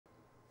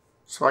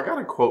So I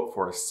got a quote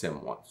for a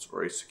SIEM once,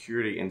 or a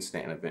Security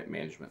Incident and Event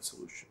Management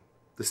Solution.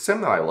 The SIEM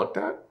that I looked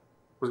at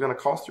was going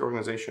to cost the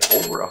organization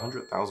over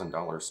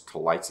 $100,000 to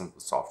license the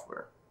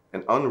software,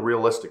 an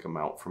unrealistic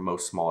amount for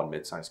most small and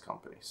mid-sized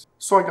companies.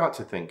 So I got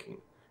to thinking,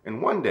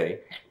 and one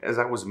day, as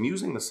I was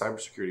musing the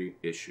cybersecurity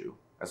issue,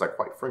 as I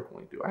quite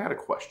frequently do, I had a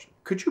question.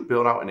 Could you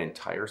build out an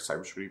entire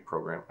cybersecurity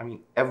program,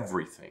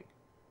 everything,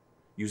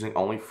 using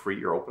only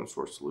free or open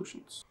source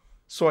solutions?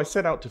 So I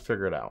set out to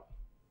figure it out.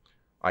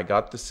 I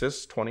got the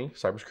CIS-20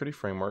 cybersecurity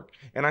framework,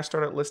 and I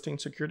started listing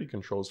security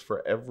controls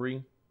for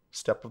every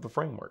step of the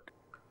framework.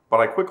 But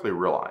I quickly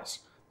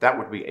realized that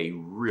would be a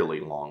really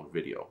long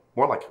video,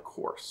 more like a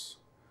course.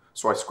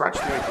 So I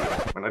scratched the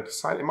idea, and I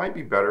decided it might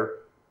be better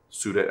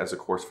suited as a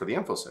course for the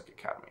InfoSec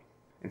Academy.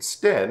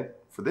 Instead,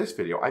 for this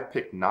video, I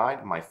picked 9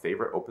 of my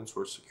favorite open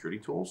source security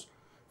tools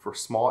for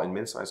small and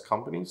mid-sized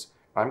companies,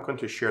 and I'm going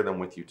to share them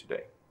with you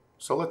today.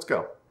 So let's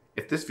go.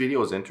 If this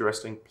video is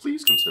interesting,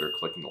 please consider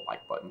clicking the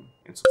like button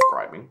and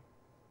subscribing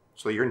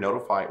so you're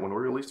notified when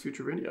we release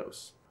future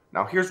videos.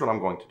 Now here's what I'm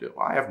going to do.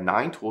 I have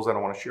 9 tools that I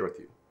want to share with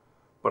you,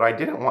 but I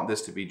didn't want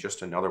this to be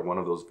just another one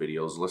of those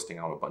videos listing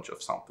out a bunch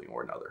of something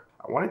or another.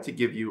 I wanted to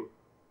give you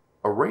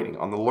a rating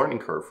on the learning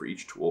curve for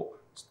each tool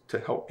to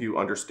help you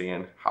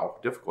understand how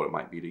difficult it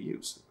might be to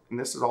use. And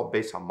this is all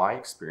based on my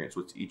experience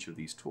with each of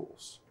these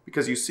tools.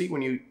 Because you see,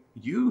 when you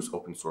use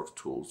open source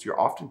tools, you're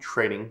often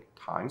trading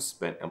time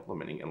spent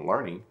implementing and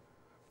learning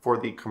for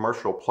the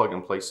commercial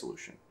plug-and-play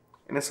solution.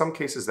 And in some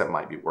cases that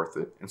might be worth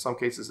it, in some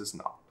cases it's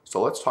not.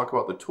 So let's talk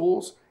about the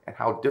tools and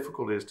how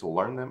difficult it is to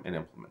learn them and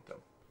implement them.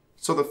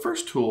 So the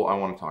first tool I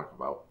want to talk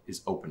about is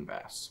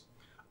OpenVAS.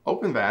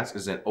 OpenVAS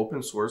is an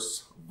open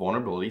source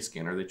vulnerability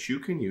scanner that you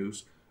can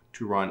use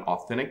to run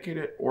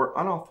authenticated or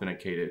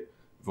unauthenticated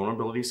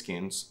vulnerability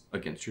scans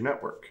against your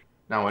network.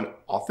 Now, an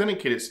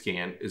authenticated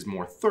scan is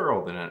more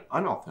thorough than an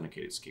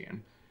unauthenticated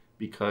scan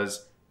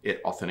because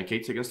it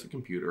authenticates against the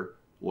computer,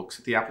 looks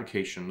at the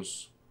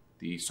applications,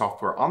 the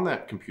software on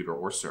that computer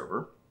or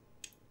server,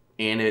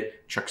 and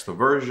it checks the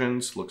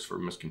versions, looks for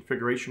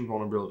misconfiguration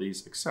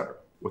vulnerabilities, etc.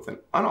 With an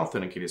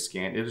unauthenticated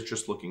scan, it is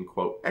just looking,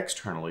 quote,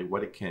 externally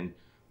what it can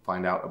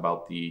find out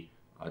about the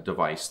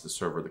device, the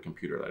server, the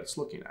computer that it's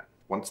looking at.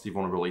 Once the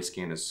vulnerability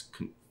scan is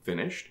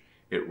finished,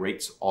 it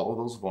rates all of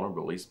those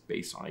vulnerabilities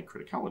based on a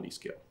criticality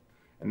scale.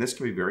 And this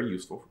can be very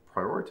useful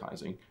for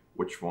prioritizing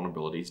which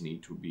vulnerabilities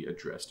need to be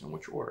addressed in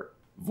which order.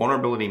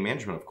 Vulnerability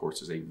management, of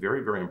course, is a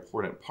very, very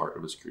important part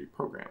of a security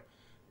program,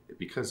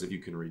 because if you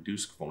can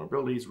reduce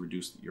vulnerabilities,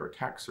 reduce your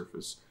attack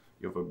surface,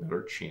 you have a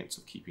better chance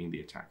of keeping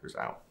the attackers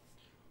out.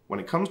 When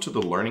it comes to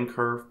the learning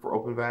curve for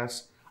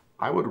OpenVAS,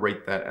 I would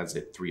rate that as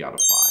a 3 out of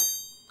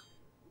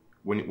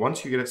 5.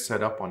 Once you get it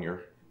set up on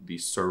the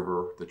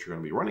server that you're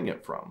going to be running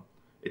it from,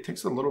 it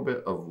takes a little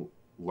bit of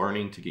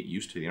learning to get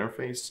used to the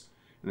interface,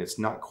 and it's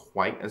not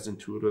quite as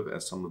intuitive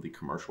as some of the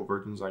commercial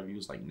versions I've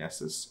used, like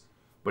Nessus,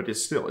 but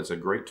it's a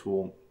great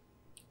tool.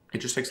 It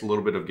just takes a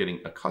little bit of getting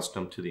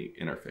accustomed to the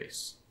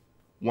interface.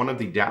 One of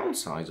the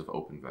downsides of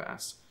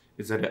OpenVAS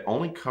is that it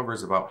only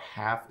covers about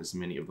half as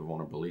many of the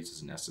vulnerabilities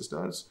as Nessus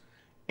does,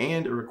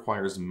 and it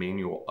requires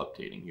manual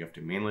updating. You have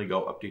to manually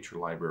go update your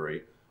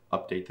library,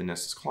 update the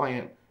Nessus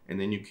client, and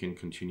then you can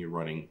continue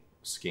running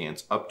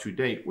scans up to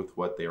date with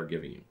what they are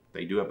giving you.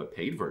 They do have a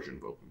paid version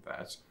of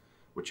OpenVAS,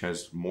 which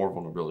has more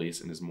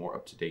vulnerabilities and is more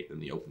up to date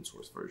than the open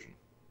source version.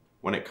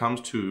 When it comes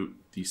to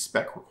the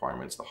spec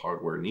requirements, the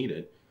hardware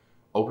needed,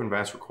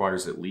 OpenVAS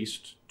requires at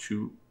least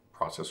 2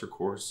 processor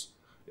cores,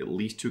 at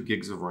least 2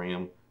 gigs of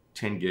RAM,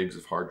 10 gigs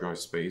of hard drive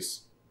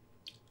space,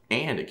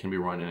 and it can be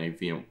run in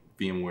a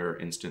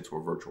VMware instance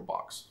or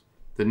VirtualBox.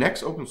 The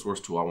next open source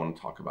tool I want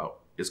to talk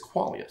about is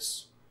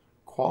Qualius.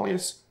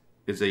 Qualius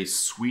is a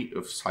suite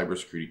of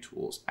cybersecurity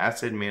tools,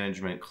 asset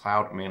management,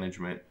 cloud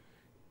management,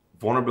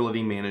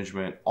 vulnerability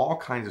management, all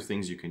kinds of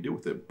things you can do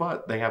with it,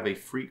 but they have a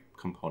free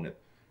component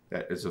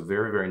that is a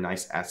very, very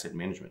nice asset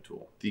management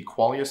tool. The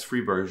Qualius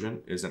free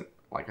version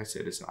like I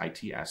said, it's an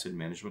IT asset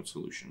management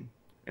solution.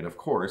 And of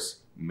course,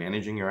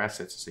 managing your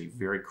assets is a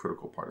very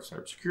critical part of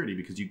cybersecurity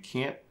because you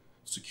can't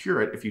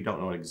secure it if you don't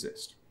know it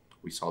exists.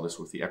 We saw this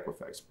with the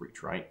Equifax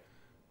breach, right?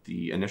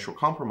 The initial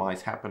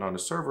compromise happened on a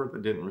server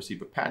that didn't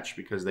receive a patch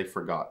because they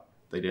forgot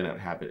they didn't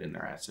have it in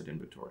their asset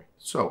inventory.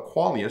 So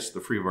Qualius,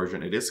 the free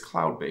version, it is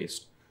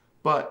cloud-based,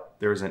 but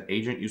there's an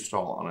agent you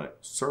install on a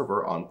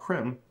server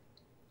on-prem,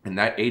 and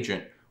that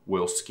agent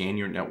will scan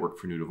your network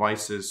for new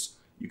devices.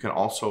 You can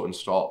also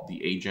install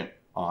the agent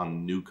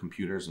on new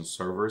computers and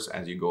servers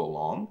as you go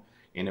along,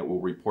 and it will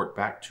report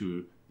back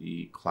to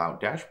the cloud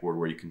dashboard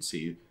where you can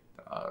see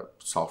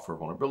software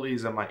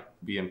vulnerabilities that might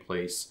be in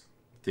place,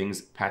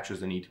 patches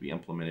that need to be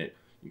implemented.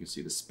 You can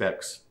see the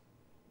specs,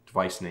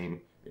 device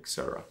name,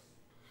 etc.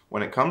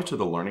 When it comes to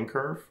the learning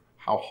curve,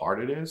 how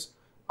hard it is,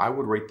 I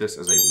would rate this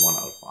as a 1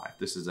 out of 5.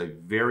 This is a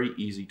very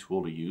easy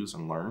tool to use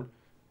and learn.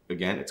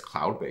 Again, it's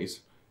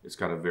cloud-based. It's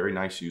got a very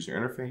nice user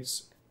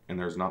interface, and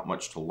there's not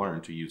much to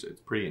learn to use it.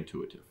 It's pretty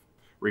intuitive.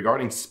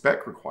 Regarding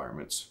spec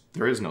requirements,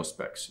 there is no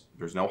specs.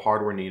 There's no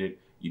hardware needed.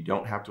 You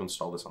don't have to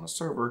install this on a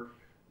server.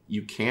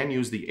 You can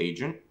use the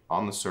agent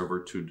on the server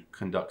to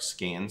conduct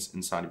scans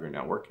inside of your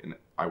network, and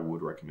I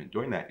would recommend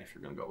doing that if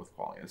you're going to go with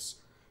Qualius,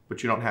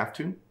 but you don't have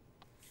to.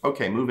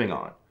 Okay, moving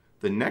on.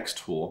 The next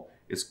tool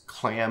is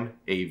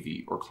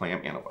ClamAV or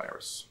Clam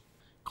Antivirus.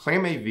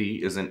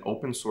 ClamAV is an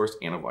open source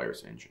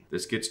antivirus engine.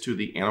 This gets to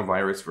the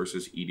antivirus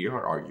versus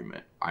EDR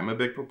argument. I'm a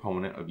big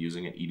proponent of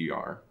using an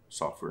EDR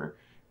software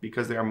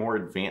because they are more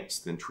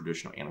advanced than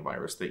traditional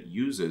antivirus that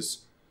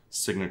uses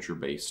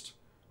signature-based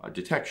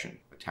detection.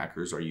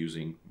 Attackers are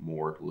using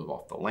more live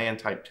off the land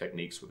type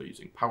techniques where they're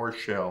using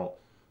PowerShell,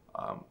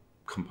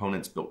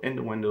 components built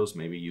into Windows,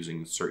 maybe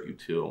using the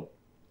CertUtil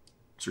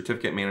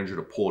certificate manager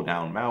to pull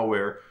down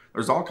malware.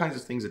 There's all kinds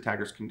of things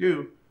attackers can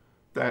do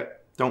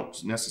that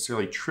don't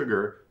necessarily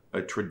trigger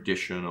a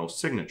traditional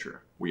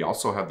signature. We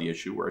also have the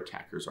issue where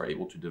attackers are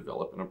able to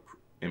develop and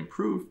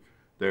improve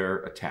their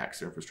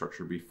attacks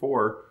infrastructure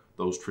before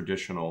those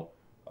traditional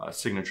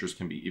signatures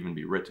can even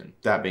be written.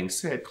 That being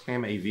said,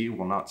 ClamAV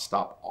will not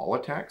stop all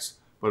attacks,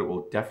 but it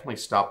will definitely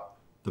stop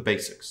the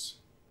basics.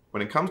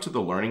 When it comes to the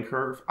learning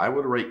curve, I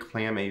would rate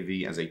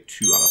ClamAV as a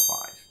 2 out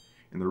of 5.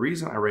 And the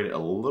reason I rate it a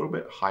little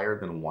bit higher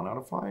than 1 out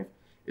of 5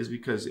 is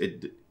because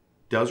it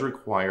does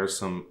require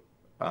some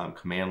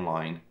command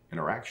line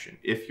interaction.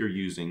 If you're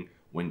using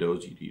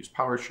Windows, you use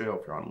PowerShell.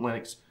 If you're on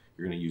Linux,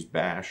 you're going to use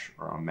Bash,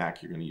 or on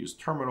Mac, you're going to use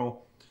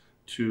Terminal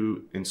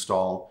to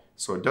install.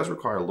 So it does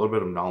require a little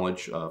bit of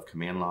knowledge of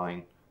command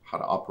line, how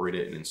to operate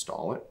it and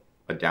install it.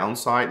 A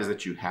downside is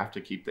that you have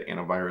to keep the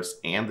antivirus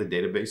and the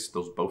database,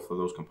 both of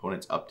those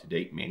components, up to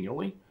date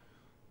manually.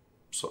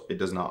 So it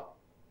does not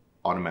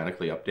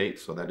automatically update.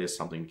 So that is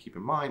something to keep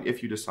in mind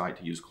if you decide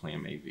to use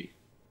ClamAV.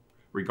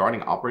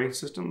 Regarding operating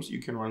systems, you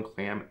can run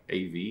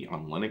ClamAV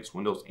on Linux,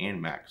 Windows,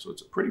 and Mac. So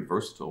it's pretty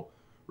versatile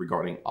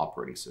regarding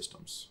operating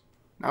systems.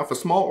 Now, if a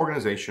small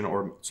organization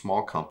or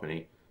small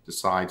company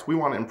decides we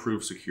want to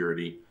improve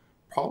security,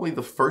 probably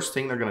the first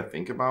thing they're going to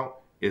think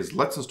about is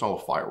let's install a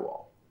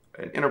firewall,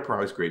 an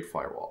enterprise-grade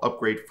firewall,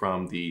 upgrade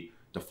from the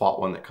default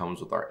one that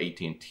comes with our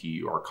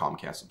AT&T or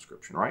Comcast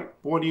subscription, right?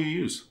 But what do you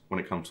use when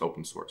it comes to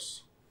open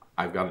source?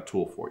 I've got a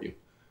tool for you,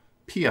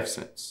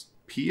 pfSense.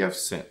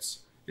 pfSense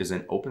is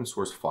an open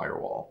source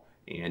firewall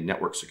and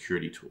network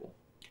security tool.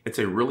 It's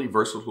a really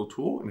versatile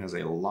tool and has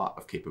a lot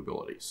of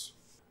capabilities.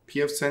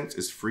 pfSense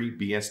is free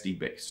BSD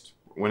based.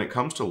 When it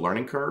comes to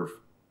learning curve,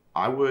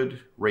 I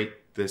would rate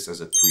this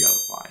as a 3 out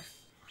of 5.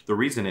 The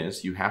reason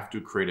is you have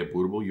to create a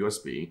bootable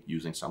USB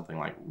using something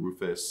like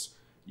Rufus.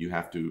 You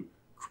have to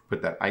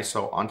put that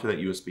ISO onto that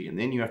USB, and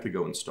then you have to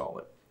go install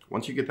it.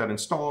 Once you get that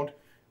installed,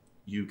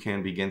 you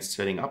can begin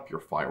setting up your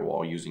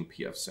firewall using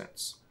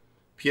pfSense.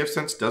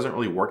 pfSense doesn't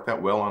really work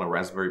that well on a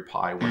Raspberry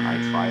Pi when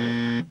I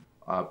tried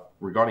it.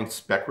 Regarding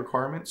spec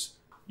requirements,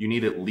 you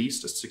need at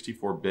least a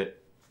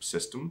 64-bit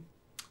system,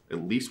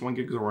 at least 1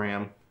 gig of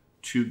RAM,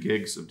 2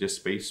 gigs of disk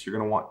space. You're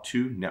going to want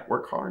 2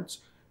 network cards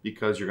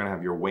because you're going to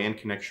have your WAN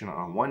connection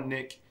on one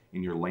NIC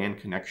and your LAN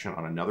connection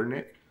on another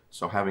NIC.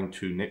 So having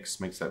 2 NICs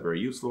makes that very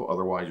useful.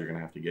 Otherwise, you're going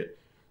to have to get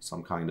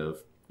some kind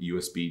of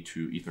USB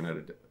to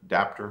Ethernet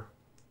adapter.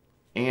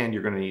 And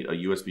you're going to need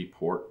a USB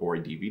port or a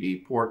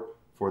DVD port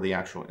for the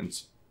actual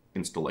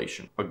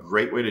installation. A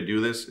great way to do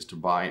this is to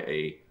buy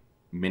a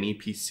mini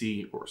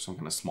PC or some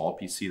kind of small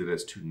PC that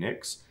has 2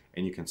 NICs,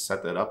 and you can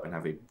set that up and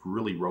have a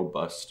really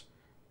robust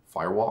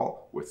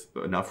firewall with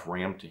enough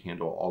RAM to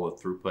handle all the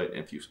throughput.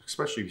 And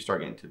especially if you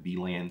start getting to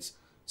VLANs,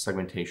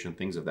 segmentation,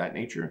 things of that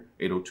nature,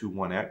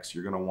 802.1x,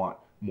 you're going to want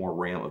more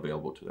RAM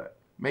available to that.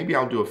 Maybe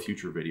I'll do a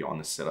future video on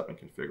the setup and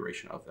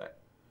configuration of that.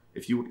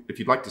 If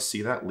you'd like to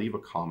see that, leave a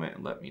comment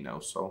and let me know,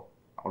 so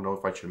I'll know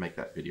if I should make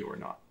that video or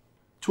not.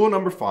 Tool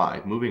number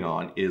 5, moving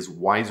on, is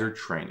Wazuh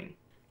training.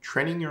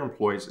 Training your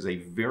employees is a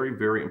very,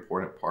 very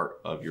important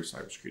part of your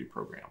cybersecurity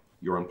program.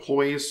 Your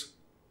employees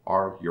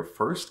are your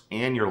first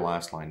and your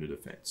last line of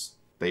defense.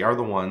 They are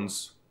the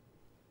ones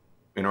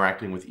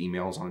interacting with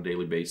emails on a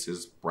daily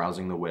basis,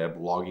 browsing the web,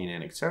 logging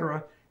in,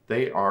 etc.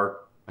 They are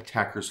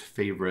attackers'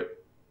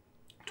 favorite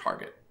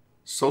target.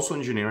 Social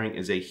engineering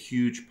is a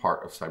huge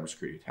part of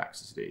cybersecurity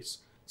attacks these days.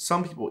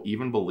 Some people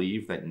even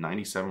believe that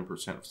 97%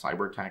 of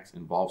cyber attacks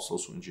involve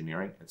social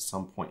engineering at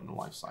some point in the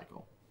life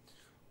cycle.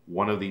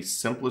 One of the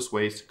simplest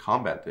ways to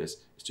combat this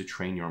is to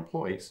train your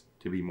employees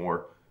to be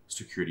more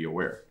security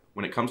aware.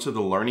 When it comes to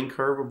the learning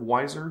curve of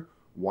Wazuh,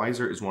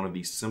 Wazuh is one of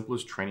the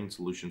simplest training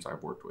solutions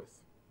I've worked with.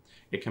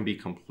 It can be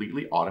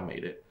completely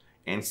automated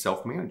and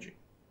self-managing.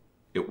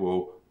 It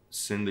will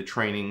send the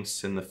training,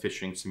 send the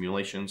phishing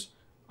simulations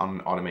on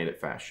an automated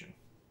fashion.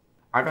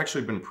 I've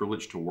actually been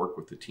privileged to work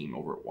with the team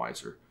over at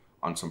Wazuh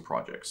on some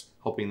projects,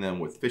 helping them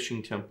with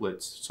phishing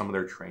templates, some of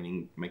their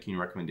training, making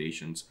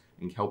recommendations,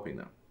 and helping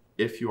them.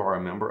 If you are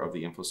a member of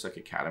the InfoSec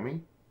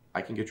Academy,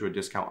 I can get you a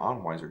discount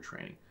on Wazuh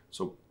training.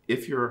 So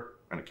if you're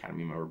an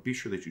Academy member, be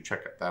sure that you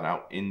check that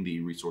out in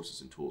the Resources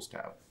and Tools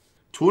tab.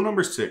 Tool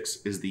number 6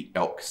 is the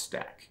ELK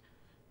stack.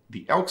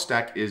 The ELK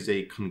stack is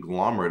a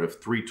conglomerate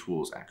of 3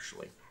 tools,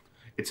 actually.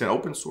 It's an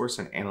open source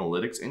and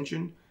analytics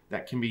engine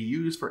that can be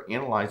used for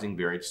analyzing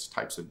various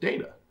types of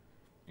data,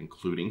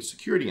 including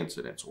security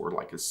incidents or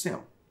like a SIEM.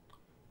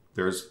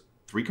 There's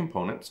three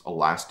components: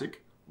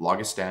 Elastic,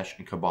 Logistash,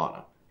 and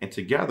Kibana. And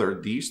together,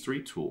 these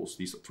three tools,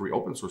 these three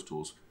open source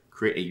tools,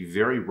 create a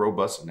very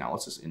robust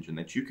analysis engine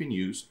that you can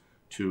use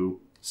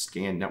to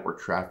scan network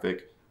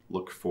traffic,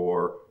 look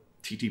for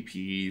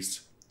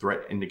TTPs,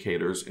 threat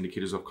indicators,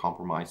 indicators of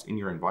compromise in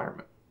your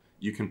environment.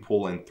 You can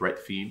pull in threat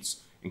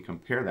feeds and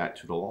compare that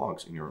to the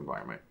logs in your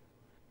environment.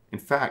 In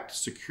fact,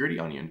 Security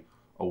Onion,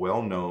 a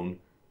well-known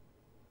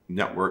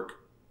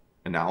network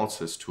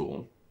analysis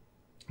tool,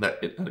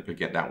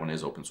 again, that one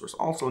is open source,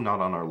 also not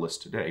on our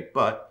list today,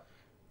 but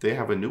they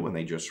have a new one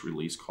they just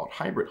released called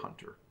Hybrid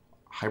Hunter.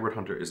 Hybrid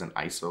Hunter is an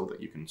ISO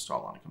that you can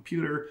install on a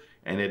computer,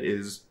 and it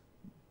is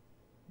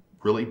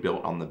really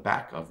built on the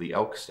back of the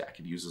Elk stack.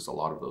 It uses a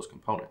lot of those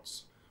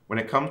components. When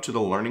it comes to the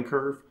learning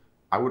curve,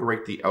 I would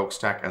rate the Elk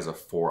stack as a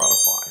 4 out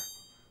of 5.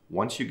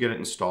 Once you get it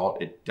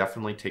installed, it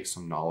definitely takes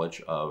some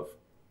knowledge of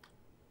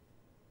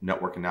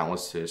network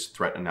analysis,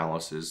 threat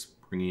analysis,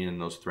 bringing in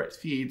those threat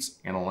feeds,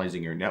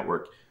 analyzing your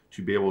network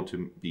to be able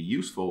to be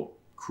useful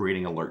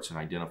creating alerts and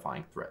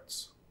identifying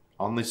threats.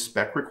 On the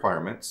spec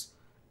requirements,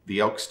 the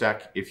Elk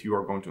stack, if you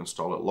are going to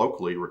install it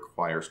locally,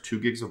 requires 2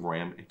 gigs of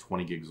RAM and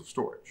 20 gigs of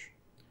storage.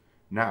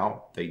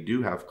 Now, they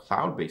do have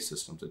cloud-based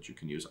systems that you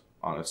can use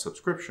on a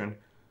subscription,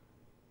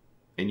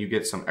 and you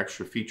get some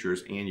extra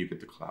features and you get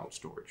the cloud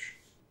storage.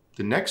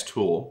 The next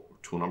tool,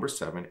 tool number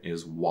 7,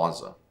 is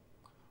Wazuh.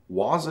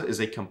 Wazuh is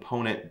a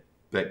component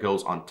that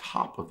goes on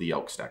top of the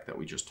Elk stack that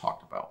we just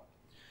talked about.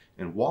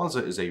 And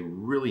Wazuh is a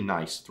really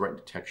nice threat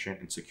detection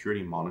and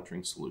security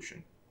monitoring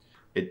solution.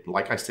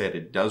 Like I said,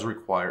 it does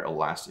require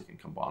Elastic and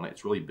Kibana.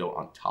 It's really built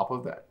on top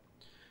of that.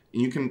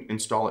 And you can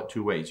install it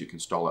 2 ways. You can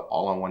install it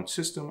all on one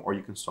system, or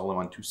you can install them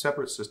on 2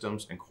 separate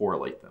systems and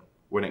correlate them.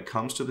 When it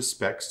comes to the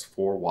specs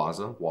for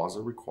Wazuh,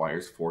 Wazuh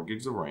requires 4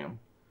 gigs of RAM,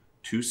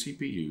 2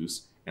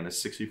 CPUs, and a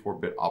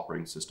 64-bit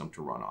operating system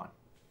to run on.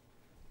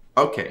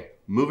 Okay,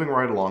 moving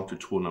right along to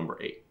tool number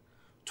 8.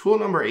 Tool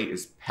number 8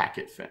 is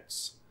Packet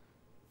Fence.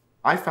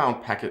 I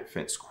found Packet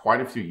Fence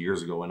quite a few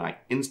years ago and I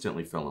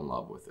instantly fell in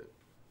love with it.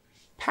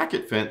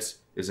 Packet Fence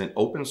is an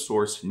open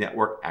source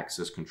network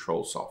access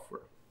control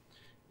software.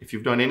 If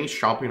you've done any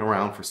shopping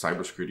around for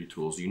cybersecurity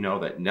tools, you know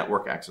that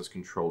network access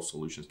control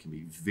solutions can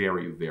be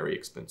very, very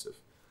expensive.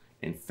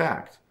 In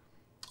fact,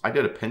 I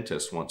did a pen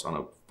test once on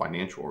a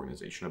financial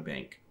organization, a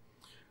bank,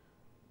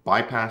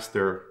 bypassed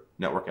their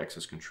network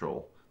access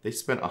control. They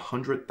spent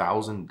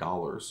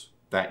 $100,000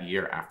 that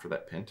year after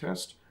that pen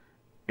test,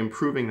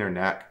 improving their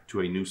NAC to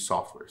a new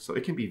software. So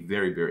it can be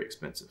very, very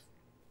expensive.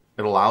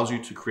 It allows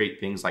you to create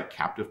things like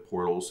captive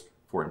portals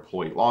for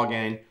employee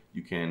login.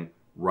 You can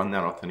run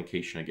that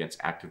authentication against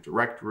Active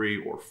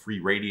Directory or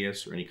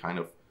FreeRadius or any kind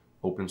of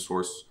open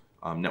source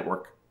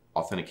network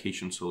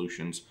authentication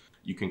solutions.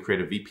 You can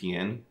create a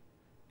VPN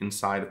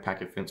inside of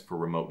Packet Fence for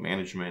remote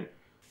management.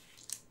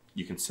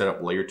 You can set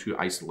up layer 2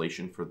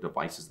 isolation for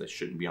devices that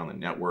shouldn't be on the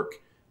network.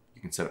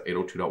 You can set up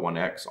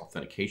 802.1x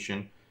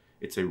authentication.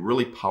 It's a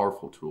really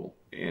powerful tool,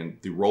 and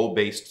the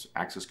role-based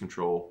access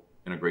control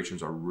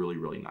integrations are really,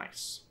 really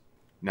nice.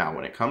 Now,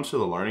 when it comes to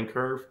the learning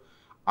curve,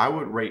 I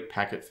would rate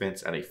Packet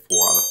Fence at a 4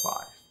 out of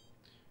 5.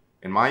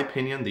 In my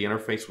opinion, the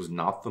interface was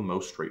not the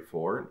most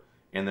straightforward,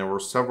 and there were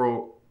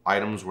several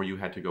items where you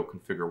had to go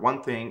configure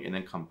one thing and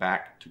then come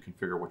back to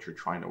configure what you're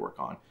trying to work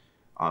on.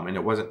 And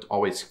it wasn't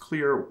always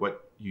clear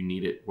what you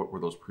needed, what were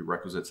those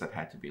prerequisites that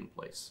had to be in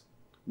place.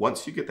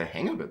 Once you get the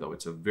hang of it, though,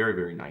 it's a very,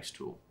 very nice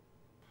tool.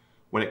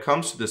 When it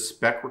comes to the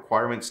spec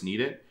requirements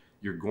needed,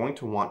 you're going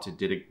to want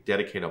to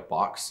dedicate a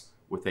box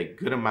with a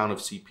good amount of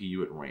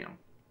CPU and RAM.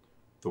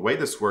 The way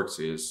this works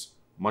is,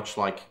 much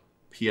like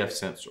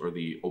pfSense or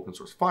the open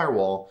source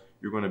firewall,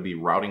 you're going to be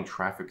routing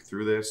traffic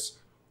through this,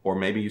 or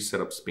maybe you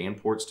set up span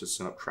ports to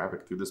send up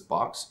traffic through this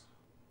box.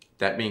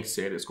 That being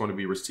said, it's going to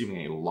be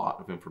receiving a lot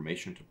of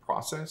information to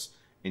process,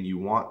 and you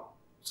want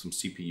some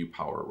CPU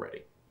power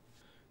ready.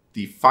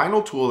 The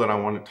final tool that I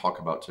want to talk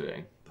about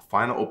today, the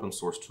final open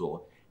source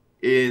tool,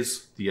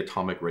 is the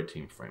Atomic Red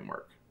Team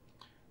framework.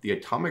 The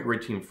Atomic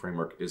Red Team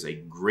framework is a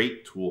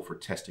great tool for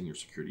testing your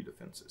security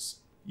defenses.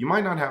 You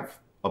might not have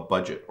a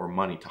budget or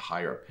money to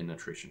hire a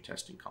penetration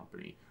testing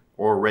company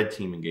or a red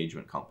team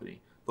engagement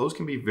company. Those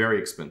can be very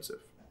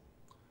expensive.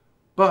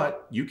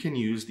 But you can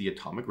use the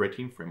Atomic Red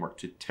Team framework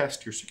to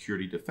test your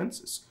security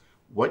defenses.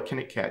 What can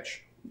it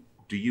catch?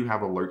 Do you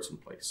have alerts in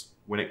place?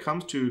 When it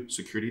comes to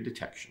security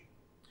detection,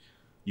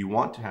 you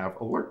want to have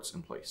alerts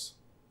in place.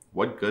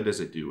 What good does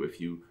it do if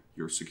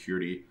your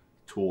security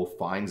tool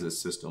finds a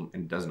system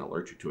and doesn't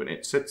alert you to it, and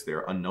it sits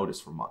there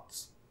unnoticed for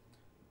months?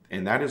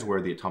 And that is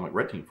where the Atomic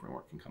Red Team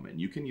framework can come in.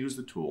 You can use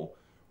the tool,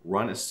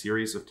 run a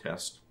series of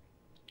tests,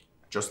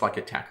 just like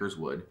attackers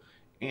would,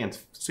 and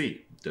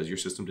see, does your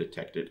system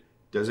detect it?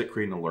 Does it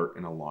create an alert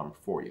and alarm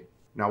for you?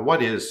 Now,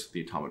 what is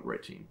the Atomic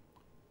Red Team?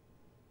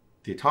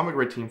 The Atomic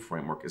Red Team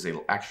framework is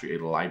actually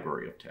a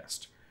library of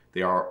tests.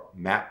 They are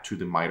mapped to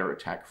the MITRE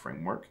ATT&CK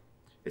framework.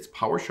 It's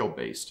PowerShell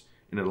based,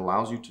 and it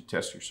allows you to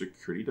test your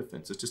security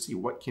defenses to see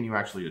what can you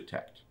actually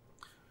detect.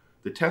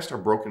 The tests are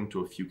broken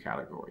into a few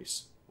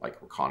categories,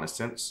 like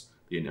reconnaissance,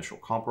 the initial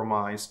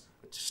compromise,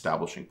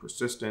 establishing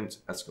persistence,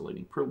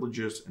 escalating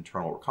privileges,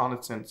 internal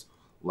reconnaissance,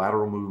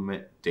 lateral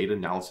movement, data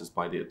analysis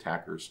by the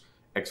attackers,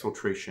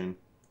 exfiltration,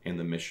 and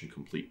the mission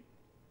complete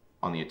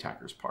on the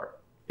attacker's part.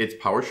 It's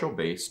PowerShell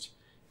based,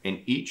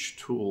 and each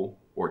tool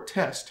or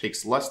test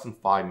takes less than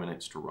 5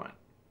 minutes to run.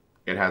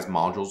 It has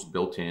modules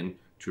built in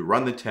to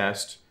run the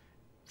test,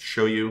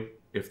 show you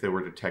if they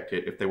were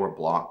detected, if they were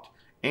blocked,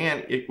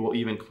 and it will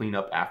even clean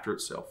up after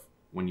itself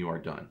when you are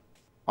done.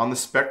 On the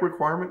spec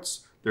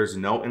requirements, there's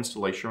no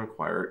installation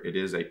required. It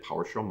is a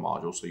PowerShell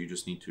module, so you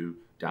just need to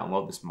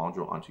download this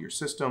module onto your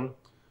system.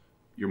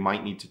 You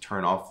might need to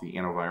turn off the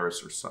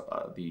antivirus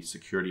or the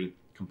security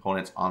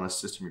components on the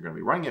system you're going to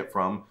be running it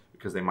from,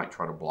 because they might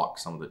try to block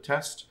some of the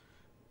tests.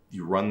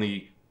 You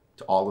run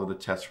all of the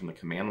tests from the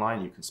command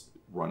line. You can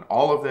run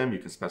all of them. You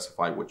can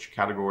specify which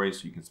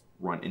categories. You can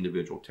run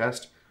individual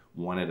tests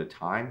one at a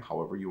time,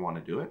 however you want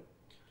to do it.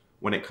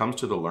 When it comes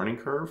to the learning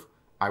curve,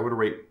 I would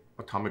rate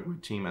Atomic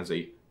Red Team as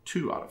a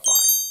 2 out of 5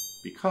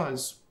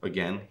 because,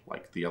 again,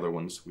 like the other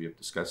ones we have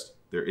discussed,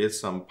 there is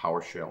some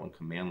PowerShell and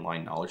command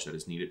line knowledge that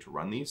is needed to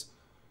run these,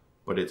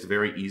 but it's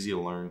very easy to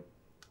learn,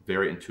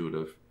 very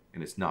intuitive,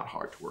 and it's not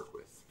hard to work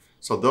with.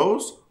 So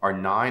those are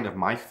 9 of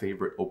my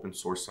favorite open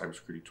source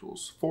cybersecurity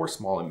tools for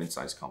small and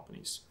mid-sized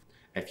companies.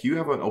 If you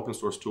have an open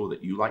source tool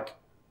that you like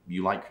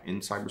in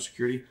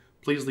cybersecurity,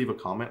 please leave a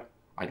comment.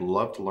 I'd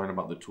love to learn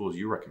about the tools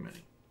you're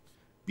recommending.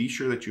 Be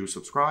sure that you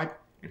subscribe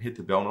and hit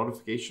the bell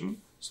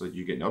notification so that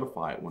you get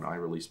notified when I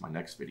release my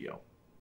next video.